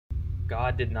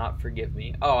God did not forgive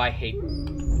me. Oh, I hate...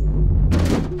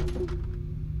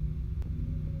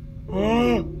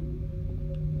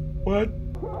 What?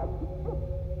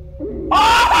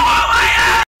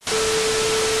 Oh!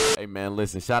 Hey man,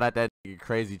 listen, shout out that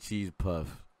crazy cheese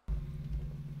puff.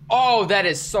 Oh, that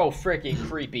is so freaking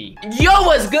creepy. Yo,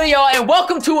 what's good, y'all? And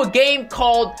welcome to a game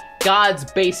called God's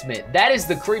Basement. That is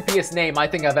the creepiest name I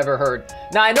think I've ever heard.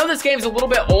 Now, I know this game's a little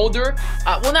bit older.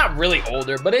 Well, not really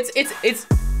older, but it's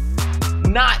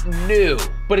not new,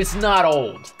 but it's not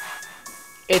old.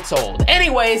 It's old.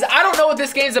 Anyways, I don't know what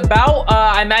this game's about.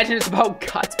 I imagine it's about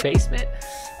God's basement.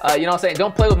 You know what I'm saying?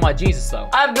 Don't play with my Jesus, though.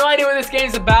 I have no idea what this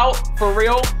game's about, for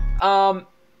real.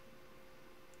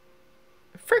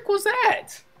 Frick was that?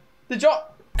 Did y'all...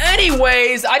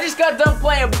 Anyways, I just got done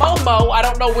playing Momo. I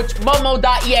don't know which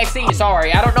Momo.exe.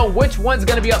 Sorry, I don't know which one's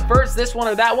gonna be up first, this one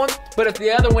or that one. But if the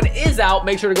other one is out,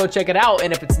 make sure to go check it out.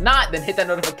 And if it's not, then hit that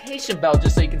notification bell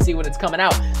just so you can see when it's coming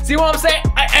out. See what I'm saying?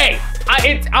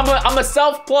 I'm a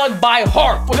self-plug by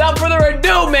heart. Without further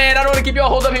ado, man, I don't want to keep y'all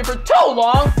hold up here for too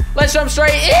long. Let's jump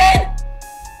straight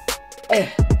in.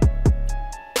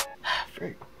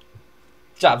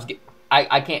 Jobs get...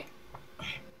 I can't...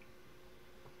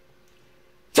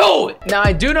 To it. Now,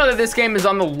 I do know that this game is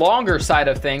on the longer side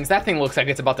of things. That thing looks like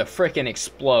it's about to freaking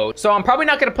explode. So I'm probably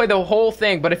not going to play the whole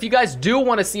thing, but if you guys do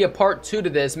want to see a part 2 to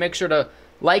this, make sure to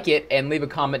like it and leave a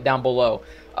comment down below.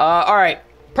 All right.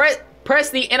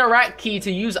 Press the interact key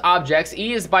to use objects.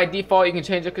 E is by default. You can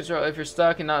change the control if you're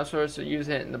stuck and not supposed to use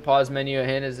it in the pause menu. A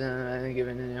hint is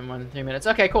given in 1 to 3 minutes.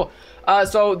 Okay, cool.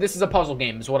 So this is a puzzle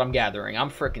game is what I'm gathering. I'm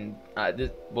freaking,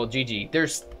 well, GG.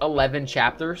 There's 11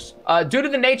 chapters. Due to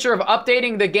the nature of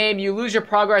updating the game, you lose your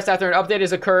progress after an update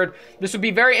has occurred. This would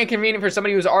be very inconvenient for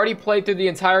somebody who's already played through the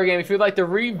entire game. If you'd like to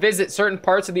revisit certain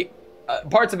parts of it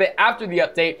after the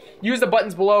update, use the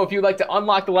buttons below if you'd like to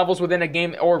unlock the levels within a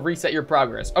game or reset your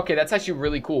progress. Okay, that's actually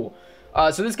really cool.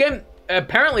 So this game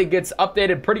apparently gets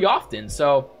updated pretty often,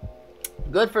 so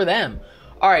good for them.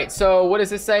 All right, so what does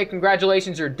this say?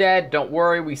 Congratulations, you're dead. Don't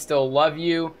worry, we still love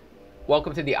you.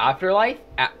 Welcome to the afterlife.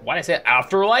 Why did I say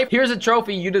afterlife? Here's a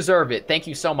trophy. You deserve it. Thank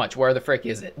you so much. Where the frick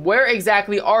is it? Where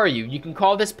exactly are you? You can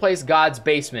call this place God's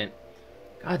basement.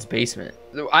 God's basement.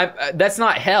 That's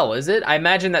not hell, is it? I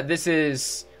imagine that this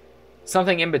is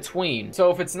something in between.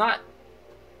 So if it's not...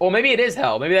 Well, maybe it is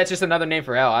hell. Maybe that's just another name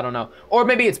for hell. I don't know. Or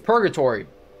maybe it's purgatory.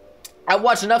 I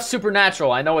watched enough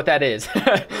Supernatural. I know what that is.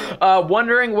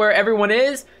 Wondering where everyone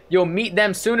is? You'll meet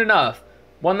them soon enough.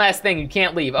 One last thing. You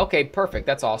can't leave. Okay, perfect.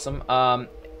 That's awesome.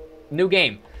 New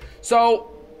game.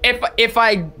 So if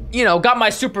I, you know, got my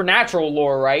Supernatural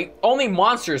lore right, only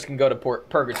monsters can go to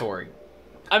purgatory.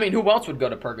 I mean, who else would go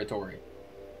to purgatory?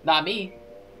 Not me.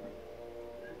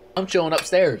 I'm chilling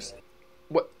upstairs.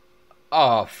 What?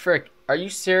 Oh, frick. Are you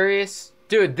serious?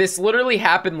 Dude, this literally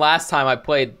happened last time I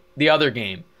played the other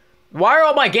game. Why are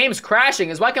all my games crashing?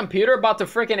 Is my computer about to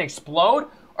freaking explode?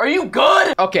 Are you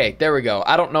good? Okay, there we go.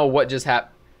 I don't know what just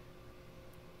happened.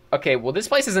 Okay, well, this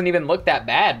place doesn't even look that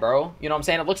bad, bro. You know what I'm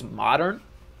saying? It looks modern.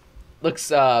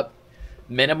 Looks,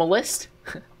 minimalist.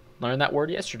 Learned that word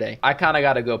yesterday. I kind of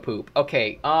gotta go poop.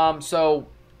 Okay, so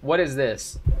what is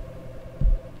this?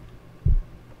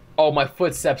 Oh, my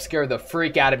footsteps scared the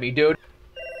freak out of me, dude.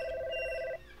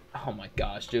 Oh my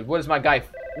gosh, dude. What is my guy?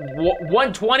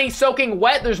 120 soaking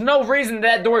wet? There's no reason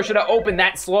that door should have opened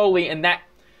that slowly and that...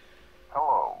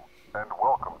 Hello, and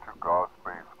welcome to God's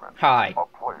Basement. Hi. A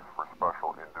place for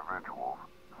special individuals,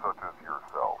 such as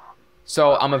yourself.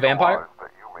 So, I'm a vampire? That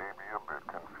you may be a bit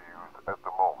confused at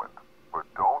the moment, but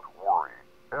don't worry.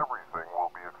 Everything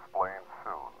will be explained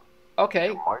soon. Okay.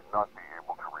 You might not be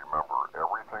able to remember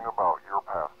everything about your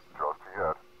past just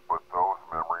yet, but those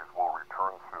memories will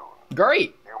return soon.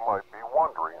 Great. You might be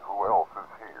wondering who else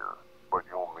is here, but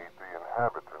you'll meet the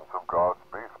inhabitants of God's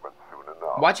basement soon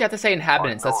enough. Why'd you have to say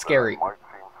inhabitants? That's scary. It might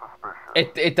seem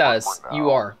suspicious. It does. Now, you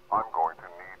are. I'm going to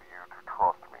need you to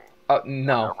trust me.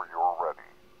 No. Whenever you're ready,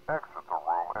 exit the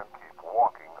room and keep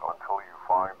walking until you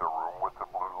find the room with the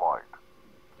blue light.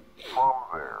 From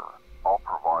there, I'll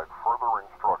provide further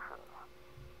instructions.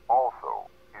 Also,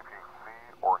 if you see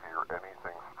or hear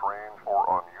anything strange or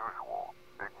unusual,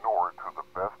 ignore it to the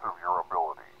best of your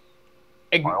ability.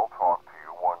 I'll talk to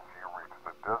you once you reach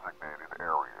the designated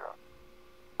area.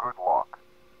 Good luck.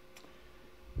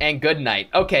 And good night.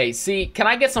 Okay, see, can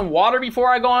I get some water before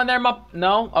I go in there?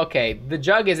 No? Okay, the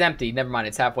jug is empty. Never mind,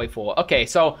 it's halfway full. Okay,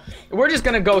 so we're just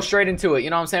gonna go straight into it. You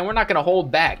know what I'm saying? We're not gonna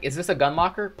hold back. Is this a gun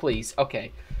locker? Please.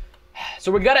 Okay.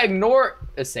 So we gotta ignore...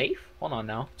 A safe? Hold on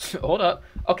now. Hold up.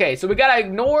 Okay, so we gotta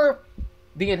ignore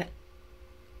the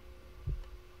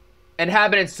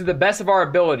inhabitants to the best of our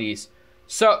abilities.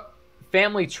 So...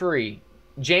 family tree.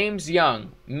 James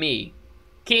Young, me.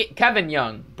 Kevin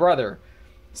Young, brother.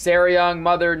 Sarah Young,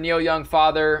 mother. Neil Young,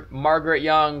 father. Margaret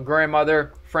Young,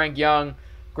 grandmother. Frank Young,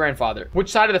 grandfather. Which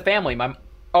side of the family?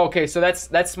 Okay, so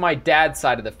that's my dad's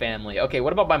side of the family. Okay,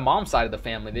 what about my mom's side of the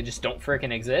family? They just don't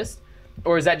freaking exist?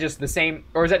 Or is that just the same,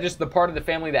 or is that just the part of the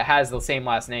family that has the same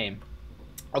last name?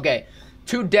 Okay,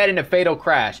 2 dead in a fatal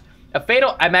crash.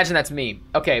 I imagine that's me.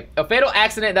 Okay, a fatal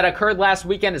accident that occurred last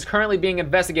weekend is currently being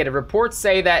investigated. Reports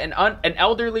say that an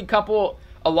elderly couple,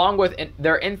 along with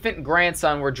their infant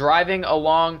grandson, were driving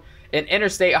along an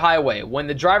interstate highway. When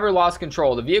the driver lost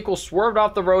control, the vehicle swerved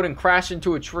off the road and crashed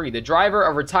into a tree. The driver,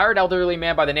 a retired elderly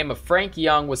man by the name of Frank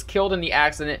Young, was killed in the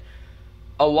accident,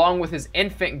 along with his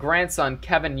infant grandson,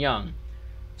 Kevin Young.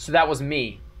 So that was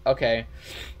me. Okay.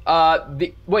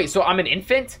 Wait, so I'm an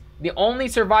infant? The only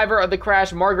survivor of the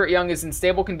crash, Margaret Young, is in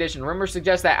stable condition. Rumors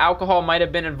suggest that alcohol might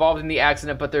have been involved in the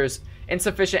accident, but there's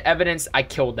insufficient evidence, I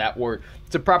killed that word,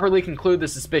 to properly conclude the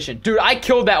suspicion. Dude, I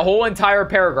killed that whole entire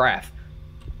paragraph.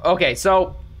 Okay,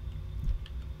 so...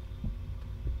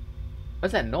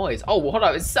 what's that noise? Oh, hold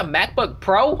on. Is this a MacBook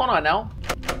Pro? Hold on now.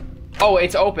 Oh,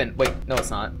 it's open. Wait, no,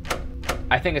 it's not.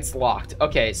 I think it's locked.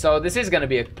 Okay, so this is going to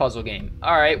be a puzzle game.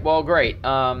 All right, well, great.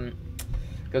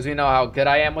 Because we know how good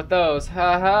I am with those.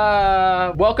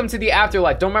 Haha. Welcome to the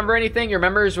afterlife. Don't remember anything? Your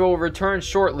memories will return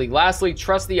shortly. Lastly,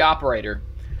 trust the operator.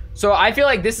 So I feel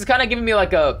like this is kind of giving me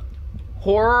like a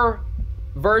horror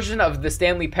version of the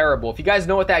Stanley Parable. If you guys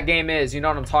know what that game is, you know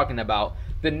what I'm talking about.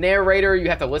 The narrator, you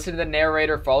have to listen to the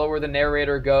narrator, follow where the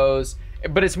narrator goes.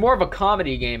 But it's more of a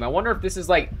comedy game. I wonder if this is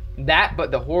like that,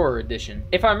 but the horror edition.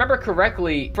 If I remember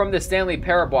correctly from the Stanley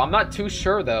Parable, I'm not too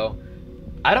sure though.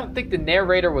 I don't think the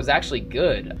narrator was actually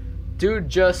good. Dude,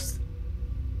 just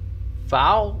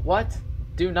foul? What?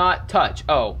 Do not touch.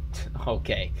 Oh,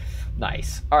 okay.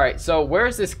 Nice. All right, so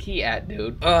where's this key at,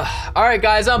 dude? All right,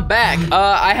 guys, I'm back.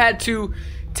 I had to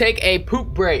take a poop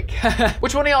break.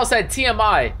 Which one of y'all said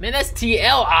TMI? Man, that's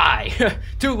TLI.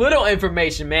 Too little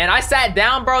information, man. I sat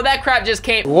down, bro. That crap just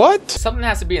came. What? Something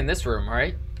has to be in this room,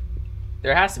 right?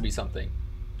 There has to be something.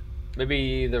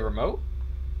 Maybe the remote?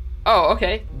 Oh,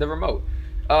 okay. The remote.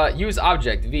 Use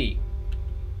object, V.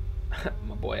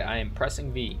 My boy, I am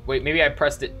pressing V. Wait, maybe I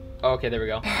pressed it. Oh, okay, there we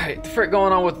go. All right, the frick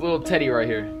going on with little Teddy right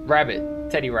here.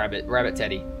 Rabbit. Teddy Rabbit. Rabbit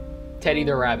Teddy. Teddy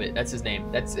the Rabbit. That's his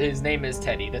name. His name is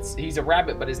Teddy. He's a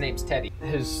rabbit, but his name's Teddy.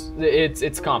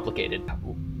 It's complicated.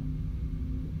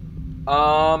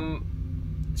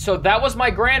 So that was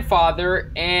my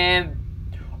grandfather, and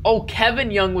oh, Kevin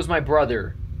Young was my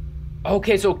brother.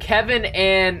 Okay, so Kevin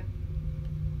and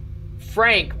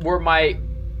Frank were my...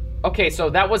 okay,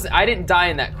 so that was... I didn't die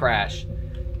in that crash.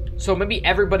 So maybe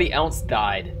everybody else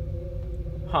died.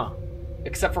 Huh.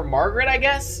 Except for Margaret, I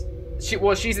guess?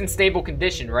 Well, she's in stable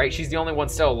condition, right? She's the only one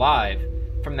still alive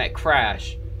from that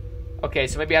crash. Okay,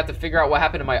 so maybe I have to figure out what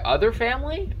happened to my other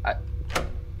family?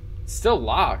 Still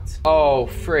locked. Oh,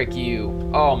 frick you.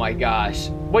 Oh my gosh.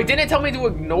 Wait, didn't it tell me to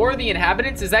ignore the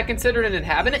inhabitants? Is that considered an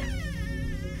inhabitant?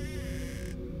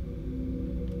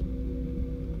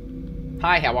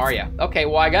 Hi, how are ya? Okay,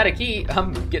 well, I got a key.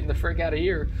 I'm getting the frick out of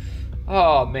here.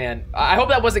 Oh, man. I hope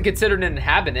that wasn't considered an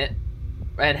inhabitant.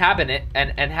 Inhabit.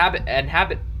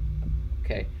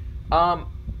 Okay.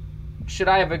 Should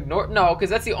I have ignored? No,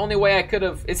 because that's the only way I could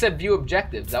have. It said view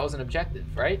objectives. That was an objective,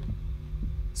 right?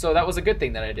 So that was a good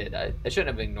thing that I did. I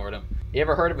shouldn't have ignored them. You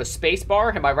ever heard of a space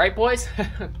bar? Am I right, boys?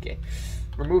 Okay.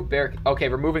 Remove barricade. Okay,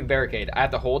 removing barricade. I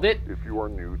have to hold it. If you are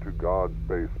new to God's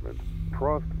basement,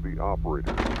 trust the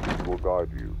operator. He will guide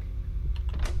you.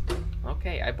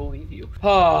 Okay, I believe you.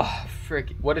 Oh, frick.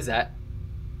 What is that?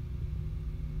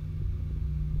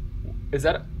 Is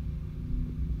that...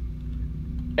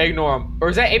 Ignore him. Or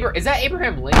is that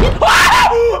Abraham Lincoln? It's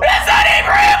not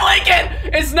Abraham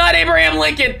Lincoln! It's not Abraham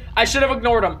Lincoln! I should have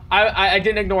ignored him. I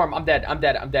didn't ignore him. I'm dead. I'm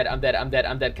dead. I'm dead. I'm dead. I'm dead.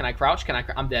 I'm dead. Can I crouch?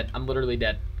 I'm dead. I'm literally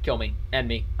dead. Kill me. End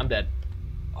me. I'm dead.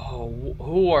 Oh,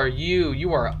 who are you?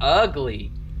 You are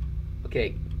ugly.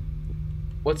 Okay.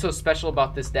 What's so special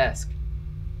about this desk?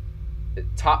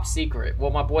 Top secret.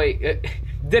 Well, my boy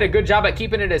did a good job at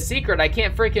keeping it a secret. I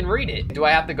can't freaking read it. Do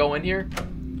I have to go in here?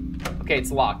 Okay,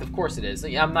 it's locked. Of course it is.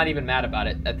 I'm not even mad about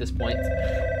it at this point. I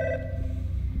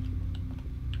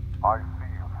see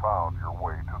you found your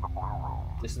way to the blue room.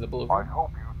 This is the blue room? I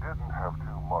hope you didn't have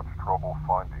too much trouble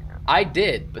finding it. I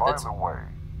did, but that's... By the way,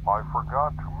 I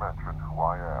forgot to mention who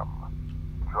I am.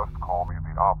 Just call me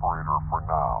the operator for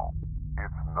now.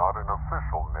 It's not an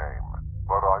official name,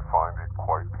 but I find it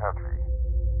quite catchy.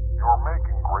 You're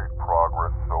making great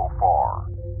progress so far.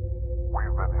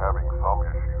 We've been having some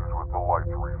issues with the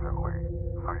lights recently,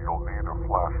 so you'll need a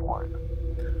flashlight.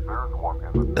 There's one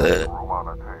in the room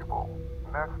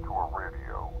next to a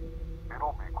radio.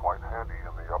 It'll be quite handy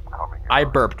in the upcoming I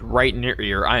area. burped right in your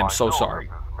ear. I am so know sorry.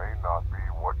 that this may not be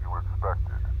what you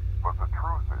expected, but the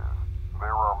truth is,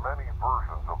 there are many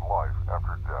versions of life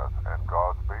after death, and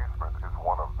God's basement is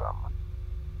one of them.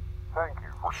 Thank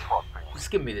you for trusting me.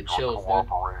 Just give me the Your chills, dude.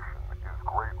 cooperation is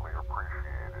greatly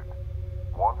appreciated.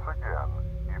 Once again,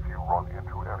 if you run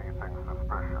into anything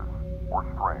suspicious or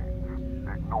strange,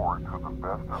 ignore it to the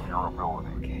best of your ability.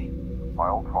 Okay.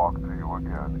 I'll talk to you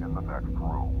again in the next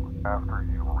room after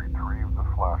you retrieve the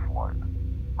flashlight.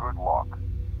 Good luck.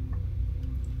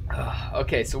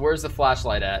 Okay, so where's the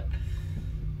flashlight at?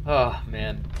 Oh,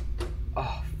 man.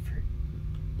 Oh, frick.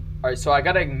 Alright, so I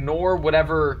gotta ignore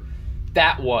whatever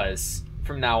that was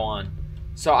from now on.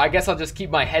 So I guess I'll just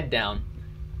keep my head down.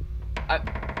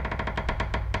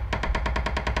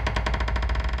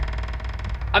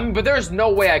 I mean, but there's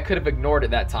no way I could have ignored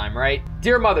it that time, right?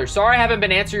 Dear mother, sorry I haven't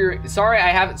been answering your... Sorry I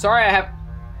haven't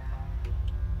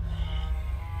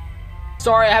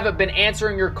been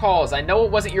answering your calls. I know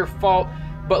it wasn't your fault,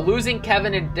 but losing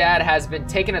Kevin and Dad has been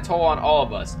taking a toll on all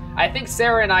of us. I think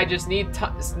Sarah and I just need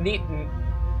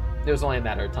it was only a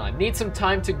matter of time. Need some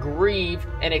time to grieve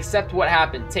and accept what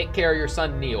happened. Take care of your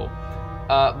son, Neil.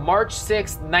 March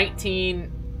 6th, 19...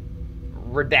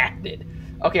 Redacted.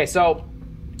 Okay, so...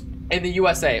 in the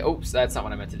USA. Oops, that's not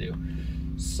what I meant to do.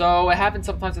 So, it happened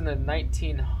sometimes in the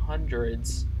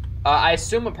 1900s. I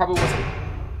assume it probably wasn't...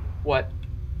 What?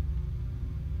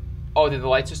 Oh, did the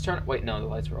lights just turn? Wait, no, the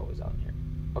lights were always on here.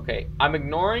 Okay, I'm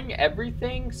ignoring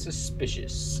everything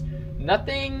suspicious.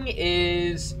 Nothing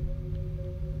is...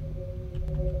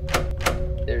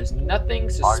 There's nothing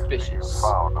suspicious. I see you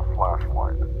found a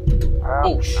flashlight.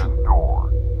 Past this door,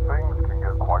 things can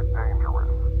get quite dangerous.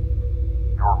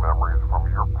 Your memories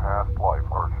from your past life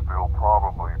are still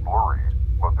probably blurry,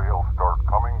 but they'll start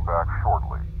coming back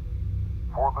shortly.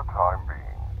 For the time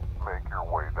being, make your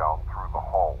way down through the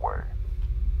hallway.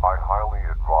 I highly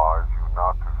advise you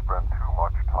not to spend too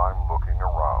much time looking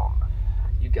around.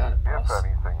 You got it, boss. If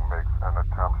anything makes an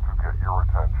attempt to get your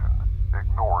attention,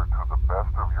 ignore it to the best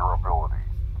of your ability.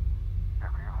 If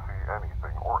you see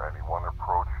anything or anyone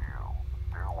approach you,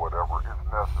 do whatever is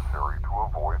necessary to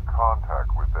avoid contact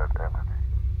with that entity.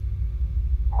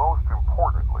 Most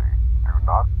importantly, do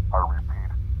not, I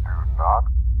repeat, do not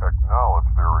acknowledge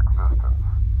their existence.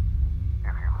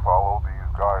 If you follow these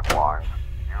guidelines,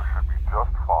 you should be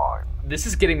just fine. This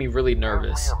is getting me really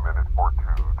nervous. Give me a minute or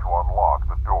two to unlock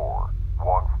the door.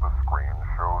 Once the screen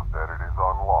shows that it is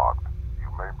unlocked, you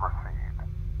may proceed.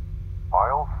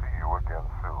 I'll see you again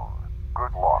soon.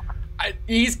 Good luck.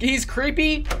 He's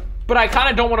creepy, but I kind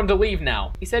of don't want him to leave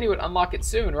now. He said he would unlock it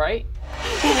soon, right?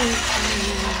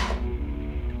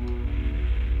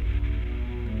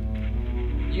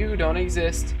 You don't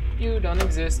exist. You don't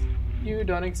exist. You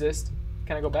don't exist.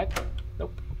 Can I go back?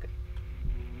 Nope. Okay.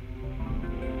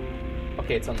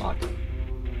 Okay, it's unlocked.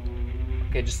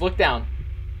 Okay, just look down.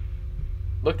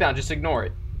 Look down, just ignore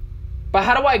it. But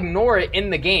how do I ignore it in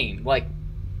the game? Like,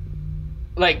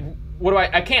 what do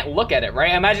I can't look at it,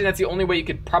 right? I imagine that's the only way you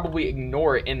could probably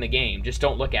ignore it in the game. Just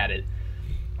don't look at it.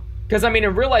 Because, I mean,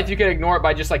 in real life, you could ignore it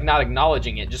by just, like, not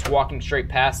acknowledging it. Just walking straight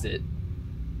past it.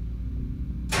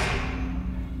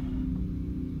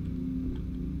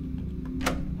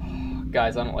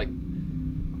 Guys, I don't like...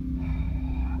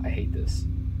 I hate this.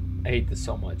 I hate this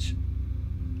so much.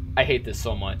 I hate this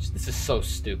so much. This is so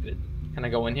stupid. Can I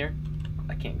go in here?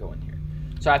 I can't go in here.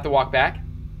 So I have to walk back?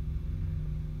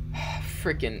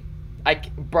 Freaking...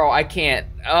 Bro, I can't.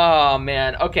 Oh,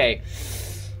 man. Okay.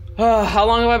 How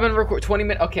long have I been recording? 20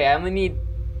 minutes? Okay, I only need...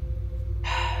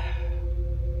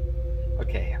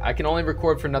 Okay, I can only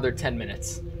record for another 10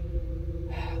 minutes.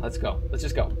 Let's go. Let's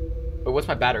just go. Wait, what's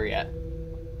my battery at?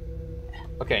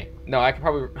 Okay, no, I can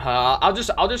probably... I'll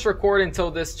just record until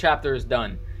this chapter is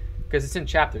done. Because it's in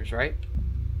chapters, right?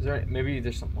 Is there... Maybe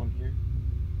there's something on here.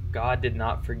 God did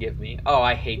not forgive me. Oh,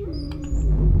 I hate...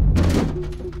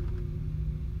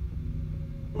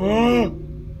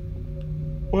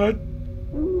 What?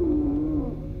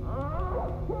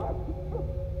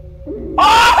 Oh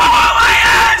my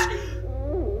gosh!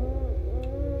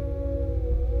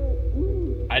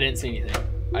 I didn't see anything.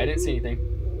 I didn't see anything.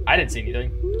 I didn't see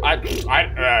anything. I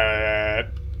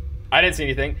didn't see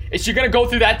anything. Is she gonna go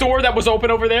through that door that was open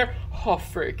over there? Oh,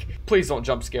 frick. Please don't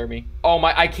jump scare me. Oh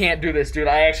my, I can't do this, dude.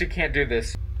 I actually can't do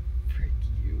this. Frick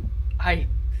you.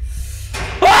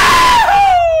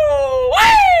 Oh!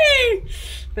 Whee!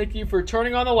 Thank you for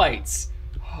turning on the lights.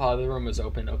 Oh, the room is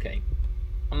open. Okay.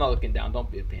 I'm not looking down.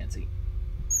 Don't be a pansy.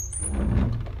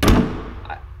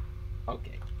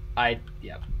 Okay.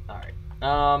 Yeah. All right.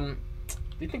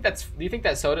 Do you think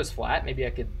that soda's flat? Maybe I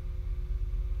could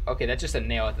Okay, that's just a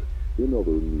nail. In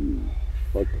other news,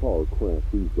 a car crash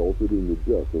resulted in the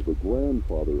death of a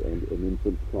grandfather and an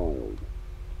infant child.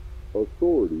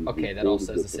 Authorities okay, that all reported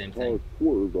says the that same car thing.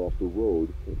 swerved off the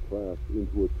road and crashed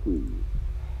into a tree.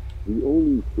 The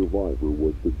only survivor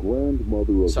was the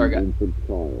grandmother of the infant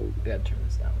child. Gotta turn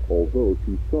this down. Although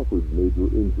she suffered major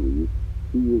injuries,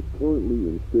 she is currently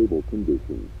in stable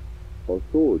condition.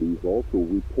 Authorities also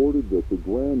reported that the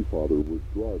grandfather was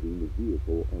driving the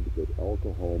vehicle and that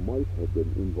alcohol might have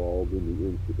been involved in the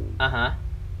incident. Uh-huh.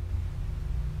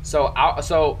 So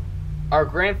our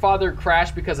grandfather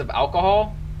crashed because of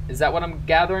alcohol? Is that what I'm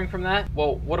gathering from that?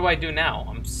 Well, what do I do now?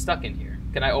 I'm stuck in here.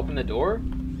 Can I open the door?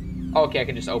 Oh, okay, I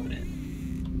can just open it.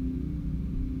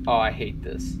 Oh, I hate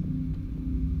this.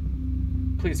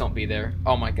 Please don't be there.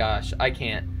 Oh my gosh, I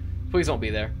can't. Please don't be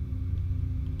there.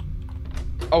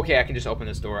 Okay, I can just open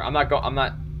this door. I'm not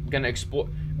gonna explore.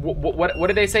 What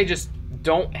did they say? Just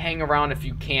don't hang around if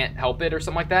you can't help it or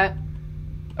something like that?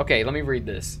 Okay, let me read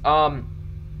this.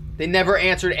 They never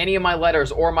answered any of my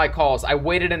letters or my calls. I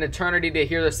waited an eternity to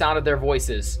hear the sound of their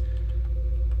voices.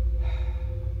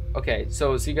 Okay,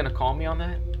 so is he gonna call me on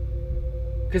that?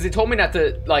 Because he told me not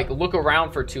to, like, look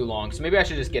around for too long. So maybe I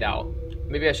should just get out.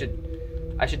 Maybe I should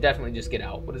definitely just get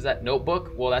out. What is that?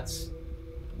 Notebook? Well, that's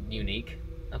unique.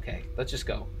 Okay, let's just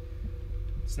go.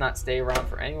 Let's not stay around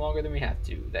for any longer than we have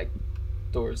to. That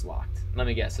door is locked. Let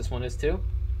me guess. This one is too?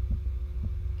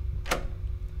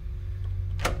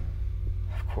 Of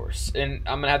course. And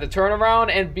I'm going to have to turn around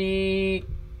and be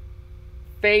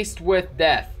faced with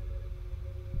death.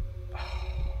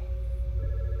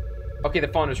 Okay, the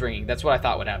phone is ringing. That's what I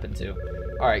thought would happen too.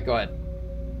 All right, go ahead.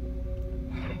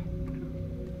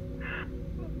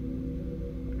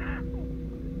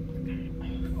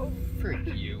 Frick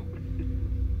you.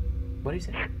 What did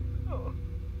he say?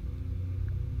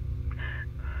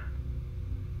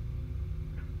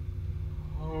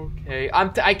 Okay,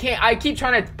 I keep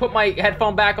trying to put my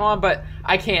headphone back on, but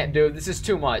I can't, dude. This is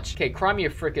too much. Okay, cry me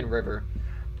a freaking river.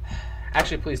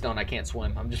 Actually, please don't. I can't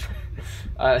swim. I'm just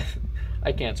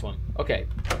I can't swim. Okay.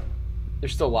 They're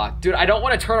still locked. Dude, I don't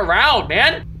want to turn around,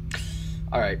 man.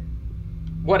 All right.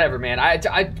 Whatever, man.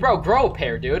 Bro, grow a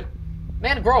pair, dude.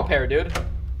 Man, grow a pair, dude.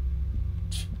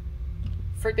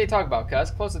 Frick they talk about,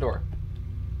 cuz? Close the door.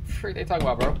 Frick they talk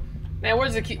about, bro. Man,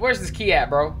 where's the key? Where's this key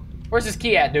at, bro? Where's this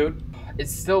key at, dude?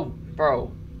 It's still,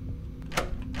 bro.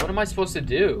 What am I supposed to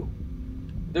do?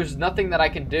 There's nothing that I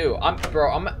can do. I'm.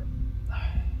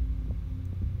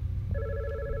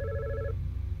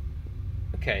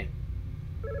 Okay.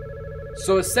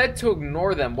 So it's said to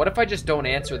ignore them. What if I just don't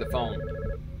answer the phone?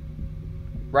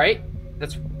 Right?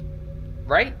 That's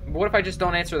right? What if I just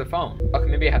don't answer the phone? Okay,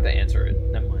 maybe I have to answer it.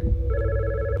 Never mind.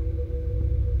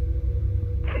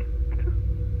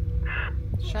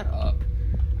 Shut up.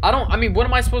 I mean, what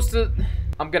am I supposed to?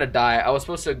 I'm gonna die. I was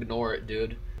supposed to ignore it,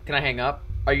 dude. Can I hang up?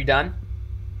 Are you done?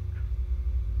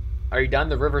 Are you done?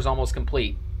 The river's almost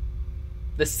complete.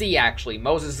 The sea, actually.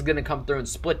 Moses is gonna come through and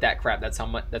split that crap. That's how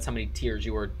many tears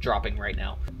you are dropping right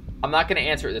now. I'm not gonna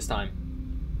answer it this time.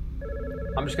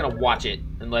 I'm just gonna watch it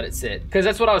and let it sit. Because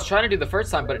that's what I was trying to do the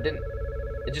first time, but it didn't.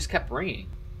 It just kept ringing.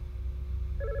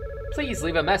 Please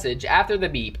leave a message after the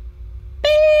beep.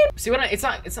 Beep! See what it's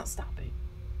not stopping.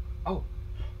 Oh.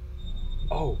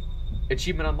 Oh.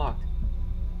 Achievement unlocked.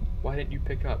 Why didn't you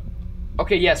pick up?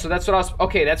 Okay, yeah, so that's what I was.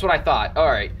 Okay, that's what I thought.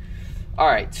 Alright.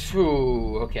 Alright.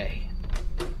 Ooh, okay.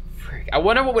 Frick. I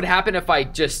wonder what would happen if I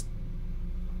just.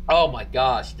 Oh my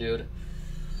gosh, dude.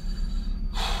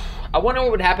 I wonder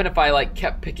what would happen if I, like,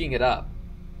 kept picking it up.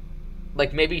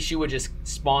 Like, maybe she would just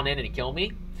spawn in and kill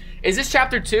me. Is this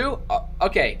chapter 2?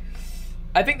 Okay.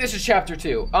 I think this is chapter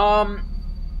 2.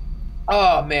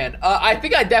 Oh, man. I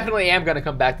think I definitely am going to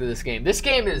come back to this game. This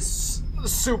game is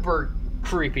super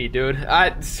creepy, dude.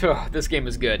 This game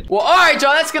is good. Well, alright,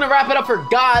 y'all. That's going to wrap it up for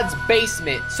God's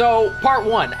Basement. So, part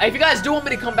 1. If you guys do want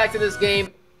me to come back to this game,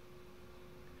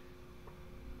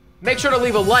 make sure to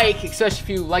leave a like, especially if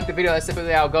you like the video. That's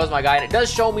typically how it goes, my guy. And it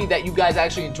does show me that you guys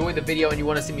actually enjoyed the video and you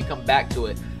want to see me come back to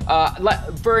it.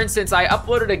 For instance, I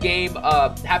uploaded a game,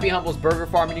 Happy Humble's Burger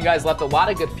Farm, and you guys left a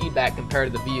lot of good feedback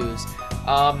compared to the views.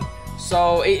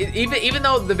 So even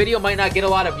though the video might not get a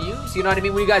lot of views, you know what I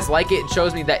mean? When you guys like it, it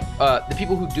shows me that the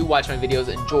people who do watch my videos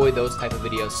enjoy those type of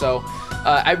videos. So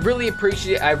I really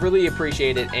appreciate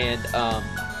it, and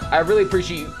I really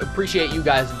appreciate you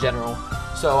guys in general.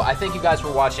 So I thank you guys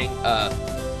for watching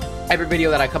every video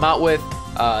that I come out with.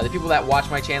 The people that watch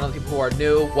my channel, the people who are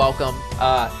new, welcome.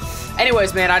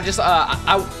 Anyways, man, with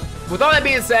all that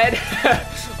being said,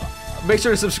 make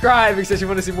sure to subscribe because you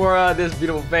want to see more of this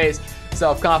beautiful face,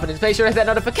 self-confidence. Make sure to hit that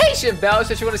notification bell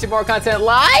since you want to see more content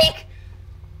like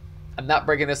I'm not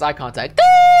breaking this eye contact.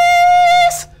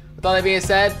 Peace! With all that being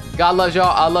said, God loves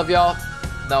y'all. I love y'all.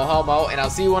 No homo. And I'll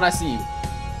see you when I see you.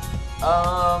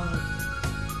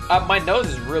 My nose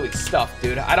is really stuffed,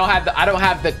 dude. I don't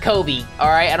have the Kobe. All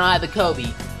right, I don't have the Kobe.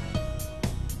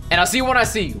 And I'll see you when I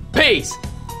see you. Peace.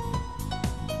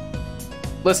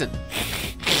 Listen.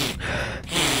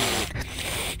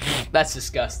 That's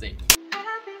disgusting.